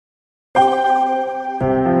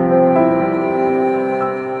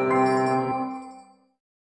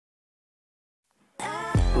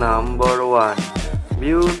1.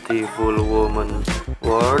 Beautiful woman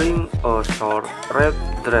wearing a short red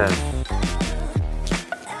dress.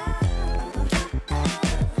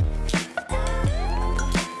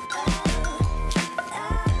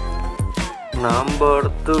 Number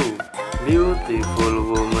 2. Beautiful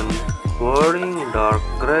woman wearing dark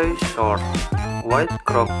gray shorts, white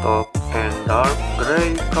crop top, and dark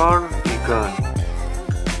gray cardigan.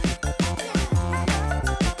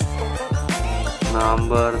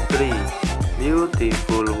 Number 3.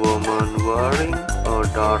 Beautiful woman wearing a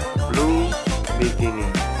dark blue bikini.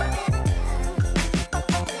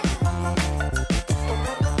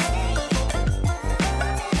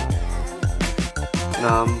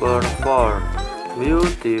 Number 4.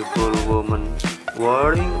 Beautiful woman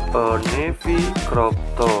wearing a navy crop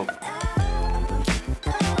top.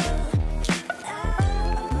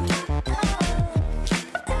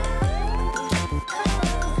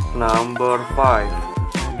 Number 5.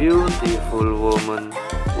 Beautiful woman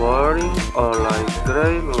wearing a light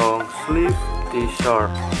gray long sleeve t-shirt.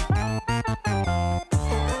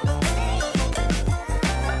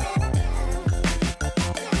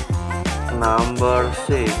 Number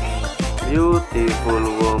 6. Beautiful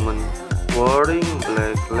woman wearing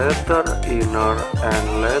black leather inner and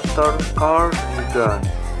leather cardigan.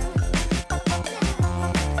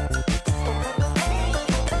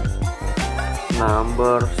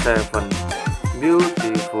 Number 7.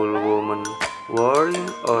 Beautiful woman wearing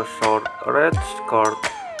a short red skirt,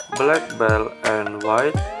 black belt, and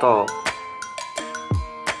white top.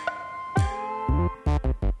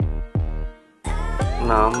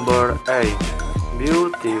 Number 8.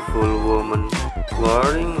 Beautiful woman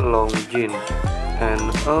wearing long jeans and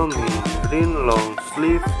a mint green long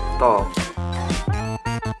sleeve top.